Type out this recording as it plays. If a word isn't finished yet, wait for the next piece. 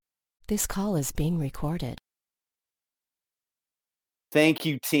This call is being recorded. Thank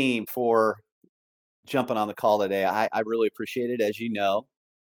you, team, for jumping on the call today. I really appreciate it, as you know.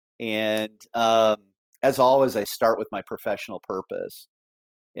 And as always, I start with my professional purpose.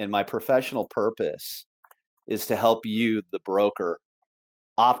 And my professional purpose is to help you, the broker,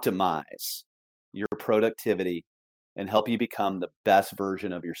 optimize your productivity and help you become the best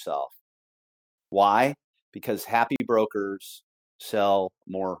version of yourself. Why? Because happy brokers sell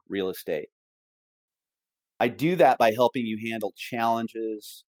more real estate. I do that by helping you handle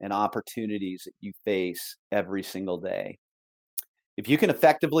challenges and opportunities that you face every single day. If you can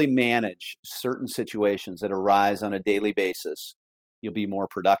effectively manage certain situations that arise on a daily basis, you'll be more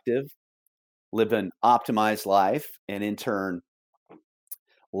productive, live an optimized life, and in turn,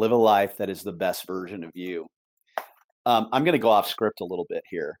 live a life that is the best version of you. I'm going to go off script a little bit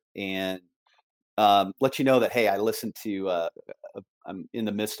here and let you know that, hey, I listened to, I'm in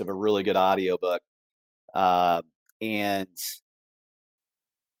the midst of a really good audiobook. And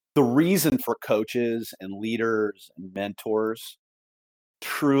the reason for coaches and leaders and mentors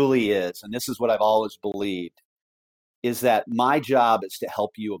truly is, and this is what I've always believed, is that my job is to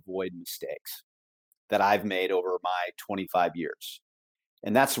help you avoid mistakes that I've made over my 25 years.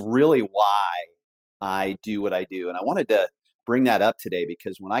 And that's really why I do what I do. And I wanted to bring that up today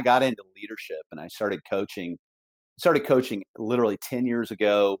because when I got into leadership and I started coaching literally 10 years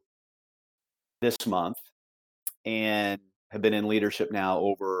ago this month, and have been in leadership now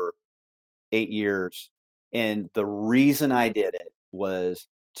over 8 years. And the reason I did it was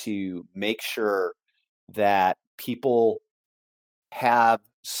to make sure that people have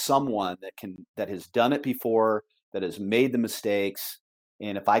someone that has done it before, that has made the mistakes.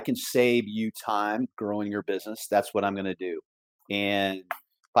 And if I can save you time growing your business, that's what I'm going to do. And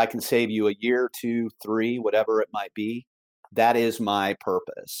if I can save you a year, 2, 3, whatever it might be, that is my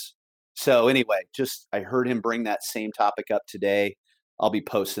purpose. So anyway, I heard him bring that same topic up today. I'll be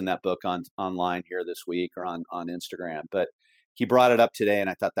posting that book online here this week or on Instagram. But he brought it up today, and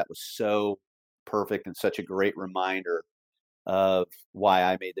I thought that was so perfect and such a great reminder of why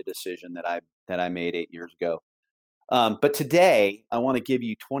I made the decision that I made 8 years ago. But today, I want to give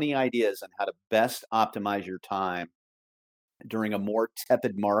you 20 ideas on how to best optimize your time during a more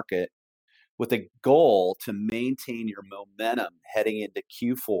tepid market with a goal to maintain your momentum heading into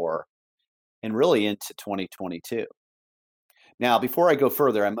Q4 and really into 2022. Now, before I go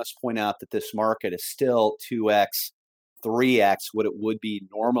further, I must point out that this market is still 2x, 3x what it would be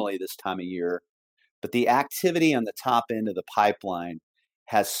normally this time of year. But the activity on the top end of the pipeline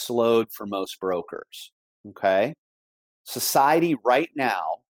has slowed for most brokers. Okay. Society right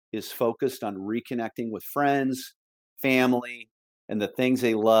now is focused on reconnecting with friends, family, and the things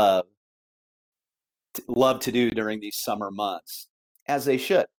they love to do during these summer months, as they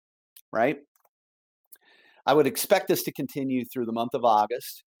should, right? I would expect this to continue through the month of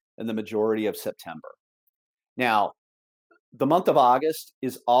August and the majority of September. Now, the month of August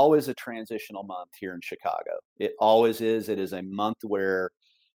is always a transitional month here in Chicago. It always is. It is a month where,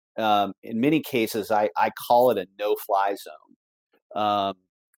 in many cases, I call it a no-fly zone,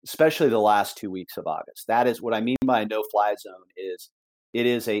 especially the last 2 weeks of August. That is what I mean by a no-fly zone is it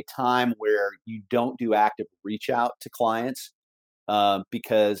is a time where you don't do active reach out to clients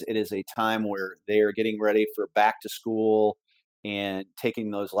because it is a time where they are getting ready for back to school and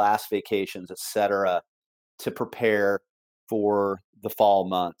taking those last vacations, et cetera, to prepare for the fall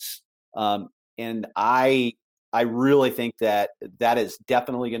months. And I really think that is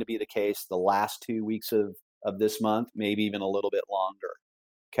definitely going to be the case the last 2 weeks of this month, maybe even a little bit longer.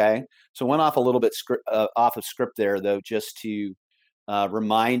 Okay, so went off a little bit off of script there, though, just to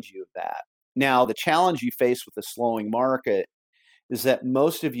remind you of that. Now, the challenge you face with the slowing market is that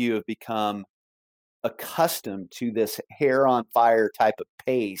most of you have become accustomed to this hair on fire type of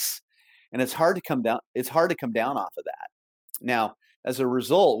pace, and it's hard to come down off of that. Now, as a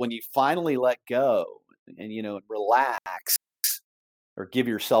result, when you finally let go and relax or give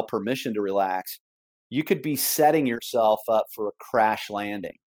yourself permission to relax, you could be setting yourself up for a crash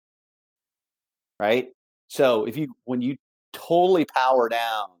landing. Right? So when you totally power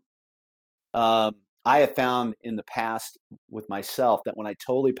down, I have found in the past with myself that when I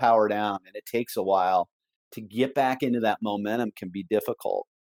totally power down, and it takes a while to get back into that momentum, can be difficult.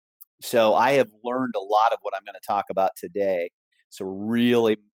 So I have learned a lot of what I'm going to talk about today. So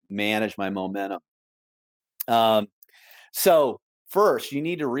really manage my momentum. So first, you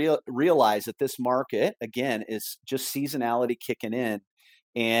need to realize that this market, again, is just seasonality kicking in,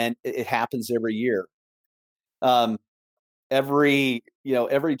 and it happens every year. Every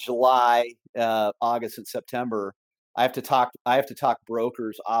July, August, and September, I have to talk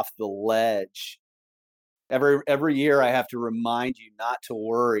brokers off the ledge. Every year I have to remind you not to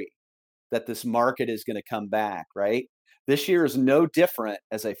worry, that this market is going to come back, right? This year is no different,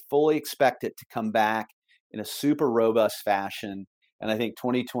 as I fully expect it to come back in a super robust fashion. And I think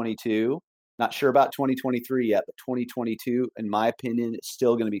 2022, not sure about 2023 yet, but 2022, in my opinion, is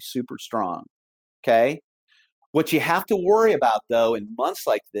still going to be super strong. Okay. What you have to worry about, though, in months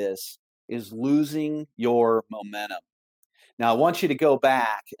like this is losing your momentum. Now, I want you to go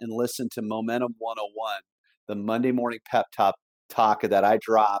back and listen to Momentum 101, the Monday morning pep talk that I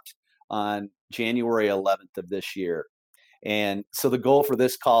dropped on January 11th of this year. And so the goal for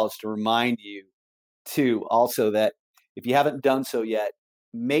this call is to remind you, too, also that if you haven't done so yet,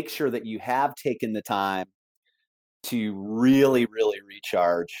 make sure that you have taken the time to really, really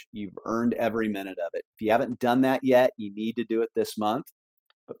recharge. You've earned every minute of it. If you haven't done that yet, you need to do it this month.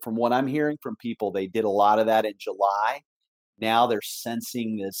 But from what I'm hearing from people, they did a lot of that in July. Now they're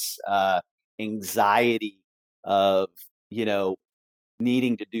sensing this anxiety of,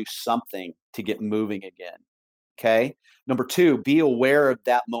 needing to do something to get moving again. Okay. Number two, be aware of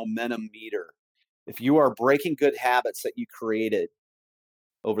that momentum meter. If you are breaking good habits that you created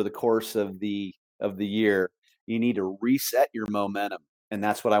over the course of the year, you need to reset your momentum. And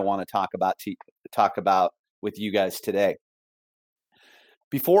that's what I want to talk about with you guys today.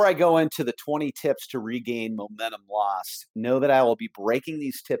 Before I go into the 20 tips to regain momentum lost, know that I will be breaking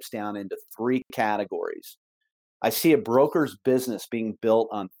these tips down into 3 categories. I see a broker's business being built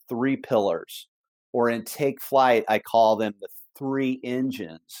on 3 pillars, or in Take Flight, I call them the 3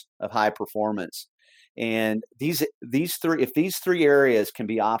 engines of high performance. And these 3, if these 3 areas can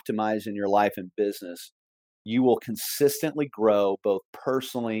be optimized in your life and business, you will consistently grow both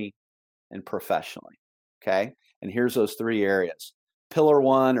personally and professionally. Okay. And here's those 3 areas. Pillar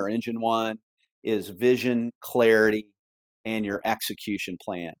 1, or engine 1, is vision, clarity, and your execution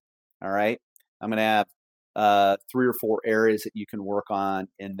plan. All right. I'm going to have 3 or 4 areas that you can work on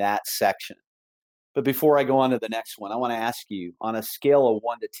in that section. But before I go on to the next one, I want to ask you, on a scale of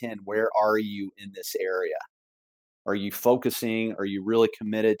 1 to 10, where are you in this area? Are you focusing? Are you really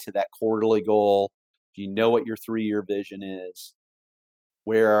committed to that quarterly goal? Do you know what your 3-year vision is?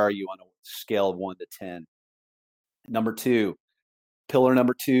 Where are you on a scale of 1 to 10? Number 2, pillar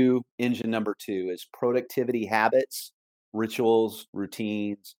number 2, engine number 2, is productivity habits, rituals,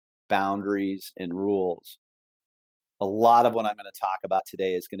 routines, boundaries, and rules. A lot of what I'm going to talk about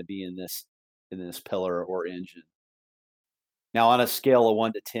today is going to be in this pillar or engine. Now, on a scale of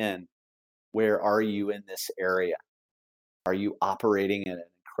 1 to 10, where are you in this area? Are you operating at an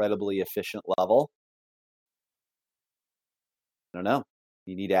incredibly efficient level? I don't know.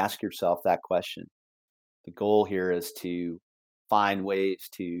 You need to ask yourself that question. The goal here is to find ways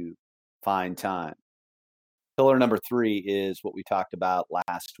to find time. Pillar number 3 is what we talked about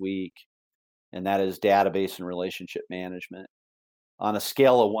last week, and that is database and relationship management. On a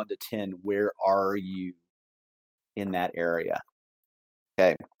scale of 1 to 10, where are you in that area?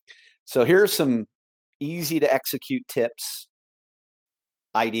 Okay. So here's some easy to execute tips,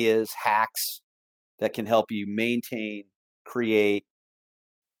 ideas, hacks that can help you maintain, create,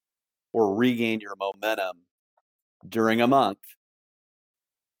 or regain your momentum during a month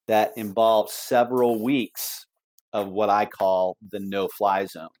that involves several weeks of what I call the no-fly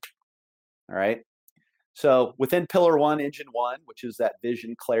zone. All right. So within pillar 1, engine 1, which is that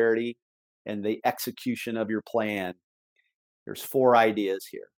vision, clarity, and the execution of your plan, there's 4 ideas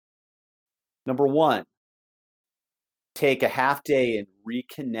here. Number 1, take a half day and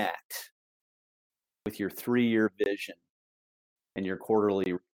reconnect with your 3-year vision and your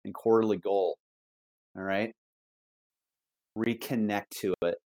quarterly goal. All right. Reconnect to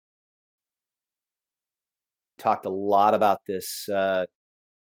it. Talked a lot about this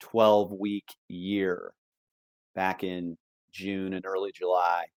 12-week year back in June and early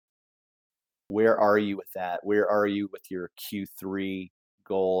July. Where are you with that? Where are you with your Q3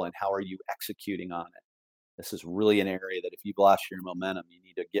 goal, and how are you executing on it? This is really an area that if you've lost your momentum, you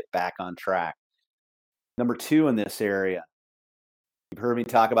need to get back on track. Number 2 in this area, you've heard me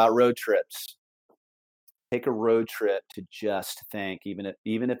talk about road trips. Take a road trip to just think,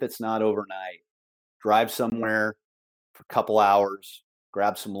 even if it's not overnight. Drive somewhere for a couple hours,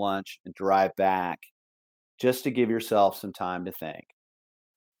 grab some lunch, and drive back, just to give yourself some time to think.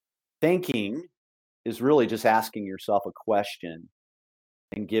 Thinking is really just asking yourself a question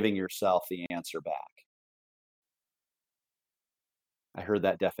and giving yourself the answer back. I heard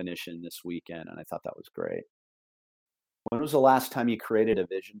that definition this weekend, and I thought that was great. When was the last time you created a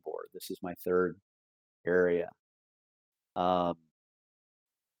vision board? This is my 3rd area.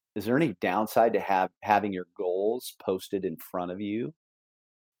 Is there any downside to having your goals posted in front of you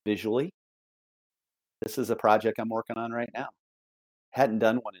visually? This is a project I'm working on right now. Hadn't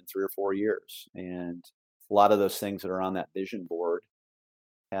done one in 3 or 4 years, and a lot of those things that are on that vision board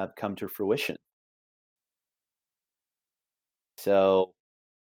have come to fruition. So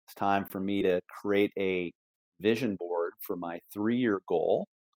it's time for me to create a vision board for my 3-year goal,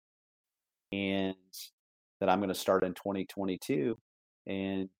 and that I'm going to start in 2022.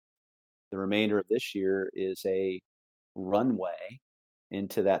 And the remainder of this year is a runway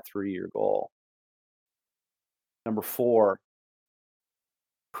into that 3-year goal. Number 4,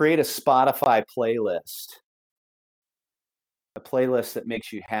 create a Spotify playlist. A playlist that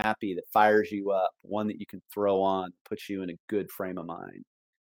makes you happy, that fires you up, one that you can throw on, puts you in a good frame of mind.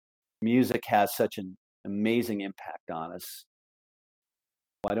 Music has such an amazing impact on us.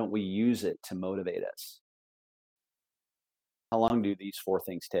 Why don't we use it to motivate us? How long do these 4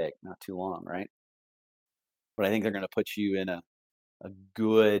 things take? Not too long, right? But I think they're going to put you in a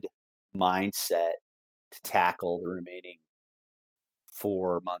good mindset to tackle the remaining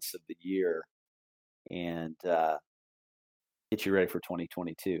 4 months of the year and get you ready for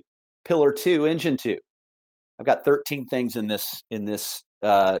 2022. Pillar 2, engine 2. I've got 13 things in this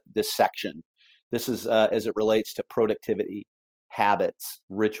section. This is as it relates to productivity, habits,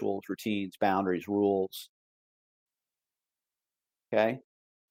 rituals, routines, boundaries, rules. Okay.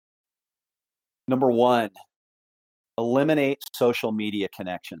 Number 1, eliminate social media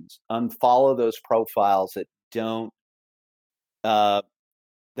connections. Unfollow those profiles that don't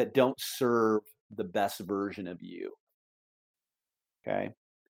serve the best version of you. Okay.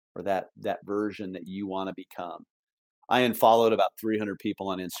 Or that version that you want to become. I unfollowed about 300 people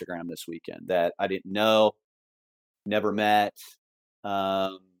on Instagram this weekend that I didn't know, never met,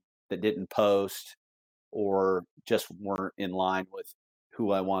 that didn't post, or just weren't in line with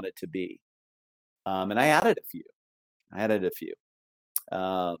who I wanted to be. And I added a few.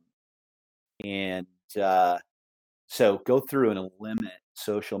 So go through and limit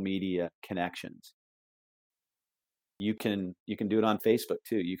social media connections. You can do it on Facebook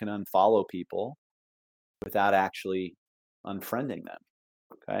too. You can unfollow people without actually unfriending them.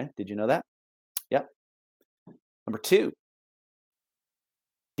 Okay. Did you know that? Yep. Number 2,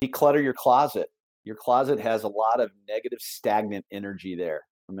 declutter your closet. Your closet has a lot of negative, stagnant energy there.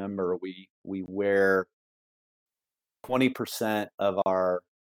 Remember, we wear 20% of our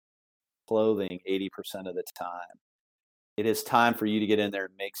clothing 80% of the time. It is time for you to get in there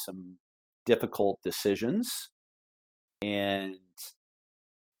and make some difficult decisions and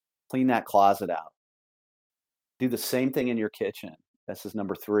clean that closet out. Do the same thing in your kitchen. This is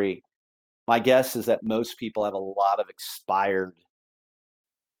number 3. My guess is that most people have a lot of expired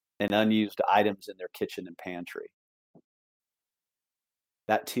and unused items in their kitchen and pantry.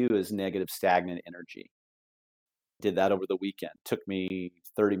 That too is negative, stagnant energy. Did that over the weekend. Took me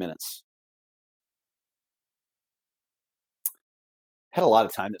 30 minutes. Had a lot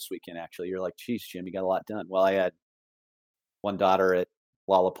of time this weekend, actually. You're like, geez, Jim, you got a lot done. Well, I had one daughter at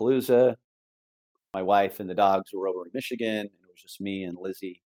Lollapalooza. My wife and the dogs were over in Michigan, and it was just me and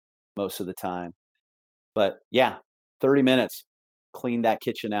Lizzie most of the time. But yeah, 30 minutes, cleaned that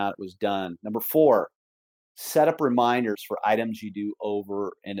kitchen out. It was done. Number 4, set up reminders for items you do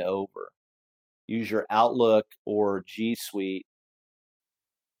over and over. Use your Outlook or G Suite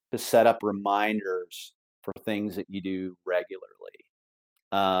to set up reminders for things that you do regularly.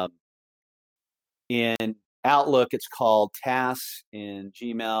 In Outlook, it's called tasks. In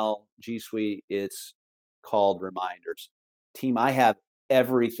Gmail, G Suite, it's called reminders. Team, I have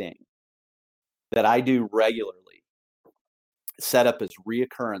everything that I do regularly set up as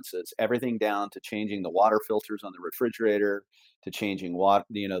reoccurrences, everything down to changing the water filters on the refrigerator, to changing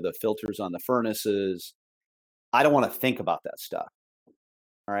the filters on the furnaces. I don't want to think about that stuff.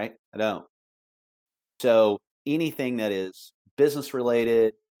 All right. I don't. So anything that is business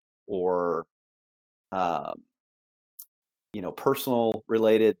related or, personal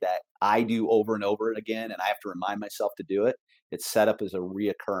related that I do over and over again, and I have to remind myself to do it, it's set up as a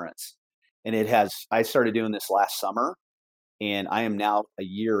reoccurrence. And I started doing this last summer, and I am now a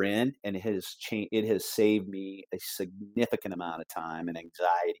year in, and it has saved me a significant amount of time and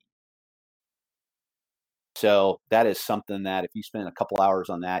anxiety. So that is something that if you spend a couple hours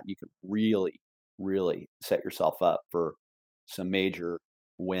on that, you can really, really set yourself up for some major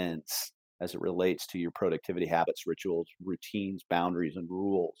wins as it relates to your productivity habits, rituals, routines, boundaries, and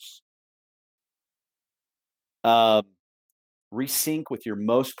rules. Resync with your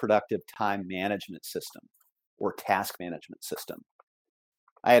most productive time management system or task management system.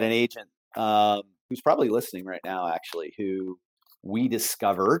 I had an agent who's probably listening right now, actually, who we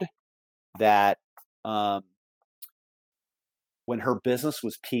discovered that when her business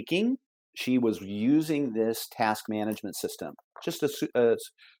was peaking, she was using this task management system, just a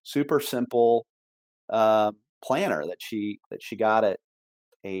super simple planner that she got at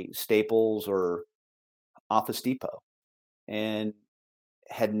a Staples or Office Depot, and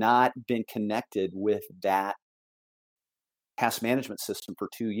had not been connected with that task management system for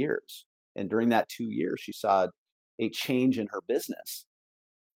 2 years. And during that 2 years, she saw a change in her business,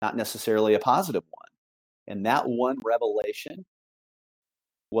 not necessarily a positive one. And that one revelation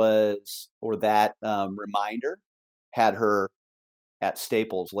was, or that reminder, had her at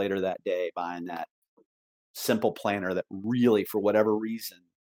Staples later that day buying that simple planner that really, for whatever reason,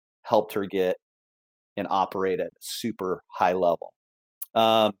 helped her get and operate at a super high level.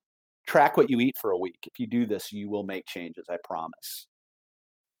 Track what you eat for a week. If you do this, you will make changes, I promise.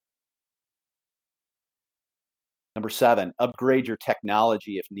 Number 7, upgrade your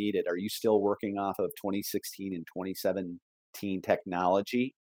technology if needed. Are you still working off of 2016 and 2017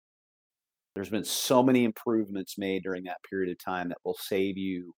 technology? There's been so many improvements made during that period of time that will save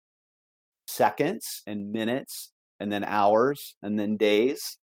you seconds and minutes, and then hours, and then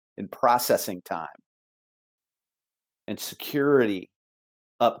days in processing time. And security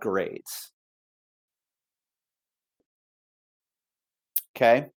upgrades.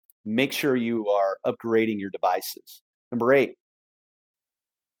 Okay? Make sure you are upgrading your devices. Number 8,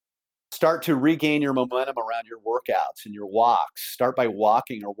 start to regain your momentum around your workouts and your walks. Start by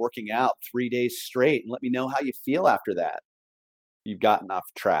walking or working out 3 days straight, and let me know how you feel after that. You've gotten off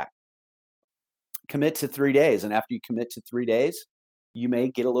track. Commit to 3 days, and after you commit to 3 days, you may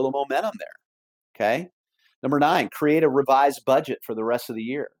get a little momentum there. Okay? Number 9, create a revised budget for the rest of the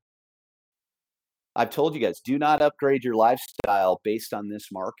year. I've told you guys, do not upgrade your lifestyle based on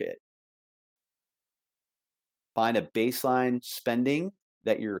this market. Find a baseline spending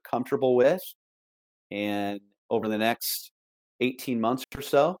that you're comfortable with, and over the next 18 months or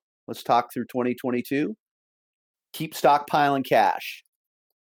so, let's talk through 2022, keep stockpiling cash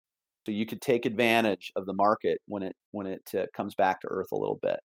so you could take advantage of the market when it comes back to earth a little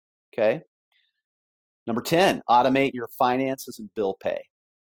bit. Okay? Number 10, automate your finances and bill pay.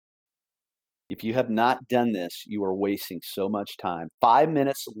 If you have not done this, you are wasting so much time. 5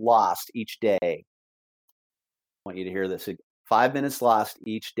 minutes lost each day. I want you to hear this. 5 minutes lost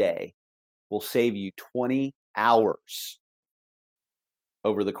each day will save you 20 hours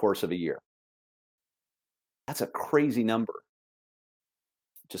over the course of a year. That's a crazy number.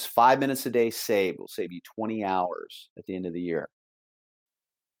 Just 5 minutes a day saved will save you 20 hours at the end of the year.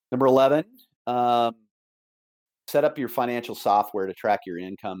 Number 11, set up your financial software to track your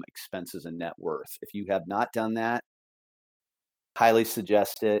income, expenses, and net worth. If you have not done that, highly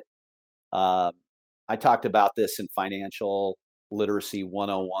suggest it. I talked about this in Financial Literacy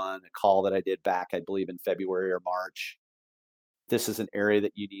 101, a call that I did back, I believe, in February or March. This is an area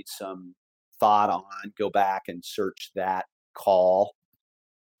that you need some thought on. Go back and search that call.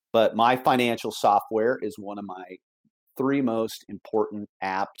 But my financial software is one of my 3 most important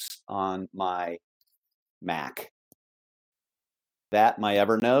apps on my Mac. That, my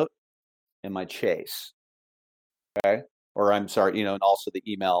Evernote, and my Chase. Okay? Or I'm sorry, and also the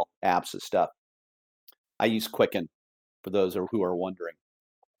email apps and stuff. I use Quicken, for those who are wondering.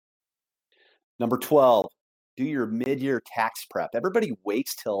 Number 12, do your mid-year tax prep. Everybody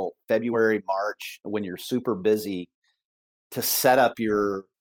waits till February, March, when you're super busy, to set up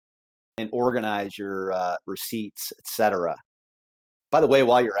and organize your receipts, etc. By the way,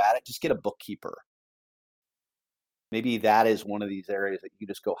 while you're at it, just get a bookkeeper. Maybe that is one of these areas that you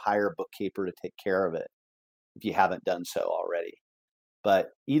just go hire a bookkeeper to take care of it if you haven't done so already. But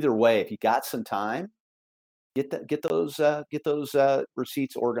either way, if you got some time, get those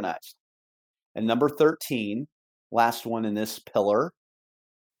receipts organized. And number 13, last one in this pillar,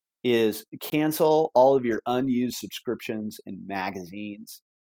 is cancel all of your unused subscriptions and magazines.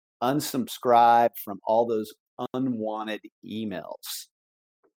 Unsubscribe from all those unwanted emails.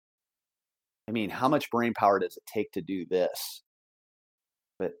 I mean, how much brain power does it take to do this?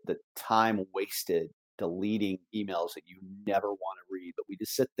 But the time wasted deleting emails that you never want to read, but we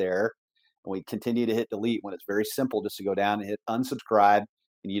just sit there and we continue to hit delete when it's very simple just to go down and hit unsubscribe,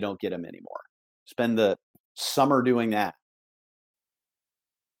 and you don't get them anymore. Spend the summer doing that.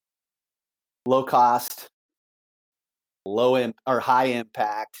 Low cost, high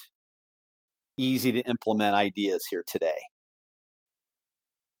impact, easy to implement ideas here today.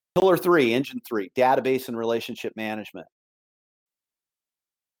 Pillar 3, engine 3, database and relationship management.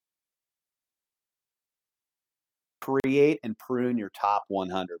 Create and prune your top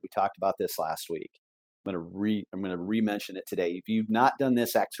 100. We talked about this last week. I'm going to re-mention it today. If you've not done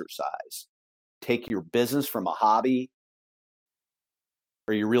this exercise, take your business from a hobby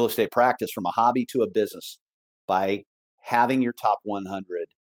or your real estate practice from a hobby to a business by having your top 100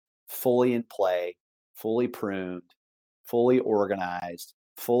 fully in play, fully pruned, fully organized,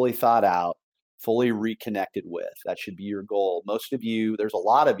 fully thought out, fully reconnected with. That should be your goal. Most of you, there's a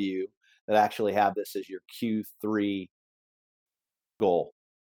lot of you that actually have this as your Q3 goal.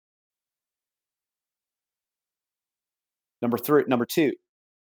 Number two,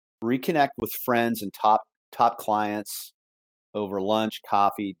 reconnect with friends and top clients over lunch,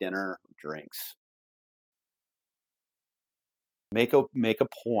 coffee, dinner, drinks. Make a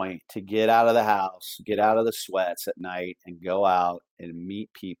point to get out of the house, get out of the sweats at night, and go out and meet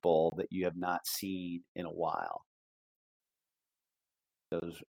people that you have not seen in a while.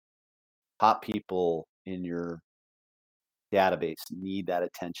 Those top people in your database need that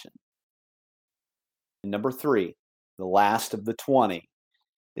attention. And number 3, the last of the 20,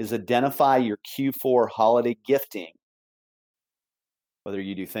 is identify your Q4 holiday gifting. Whether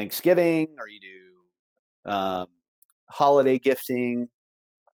you do Thanksgiving or you do holiday gifting,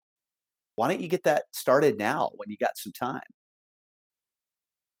 why don't you get that started now when you got some time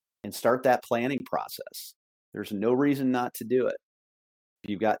and start that planning process? There's no reason not to do it if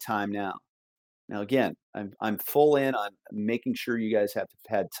you've got time now. Now, again, I'm full in on making sure you guys have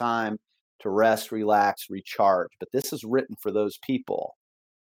had time to rest, relax, recharge. But this is written for those people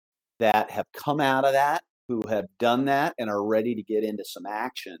that have come out of that, who have done that and are ready to get into some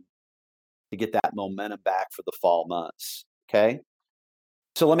action to get that momentum back for the fall months. Okay.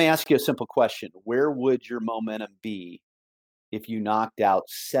 So let me ask you a simple question. Where would your momentum be if you knocked out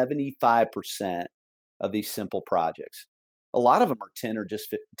 75% of these simple projects? A lot of them are 10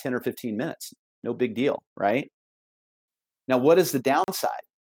 or 15 minutes. No big deal, right? Now, what is the downside?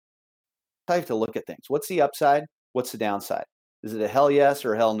 I have to look at things. What's the upside? What's the downside? Is it a hell yes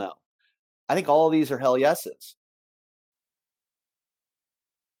or a hell no? I think all of these are hell yeses.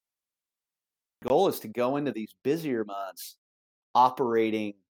 The goal is to go into these busier months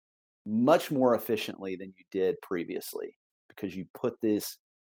operating much more efficiently than you did previously, because you put this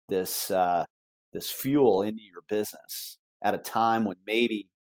fuel into your business at a time when maybe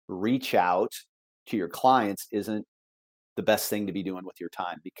reach out to your clients isn't the best thing to be doing with your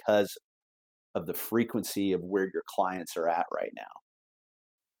time because of the frequency of where your clients are at right now.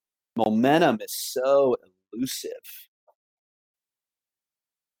 Momentum is so elusive.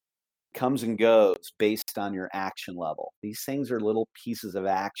 It comes and goes based on your action level. These things are little pieces of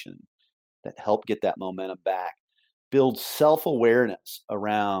action that help get that momentum back. Build self-awareness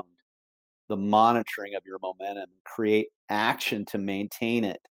around the monitoring of your momentum. Create action to maintain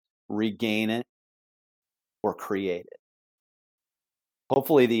it, regain it, or create it.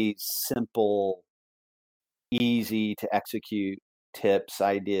 Hopefully these simple, easy to execute tips,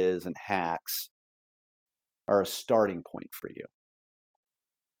 ideas, and hacks are a starting point for you.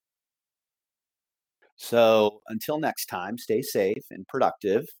 So until next time, stay safe and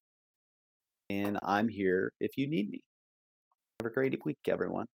productive. And I'm here if you need me. Have a great week,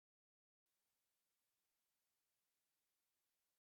 everyone.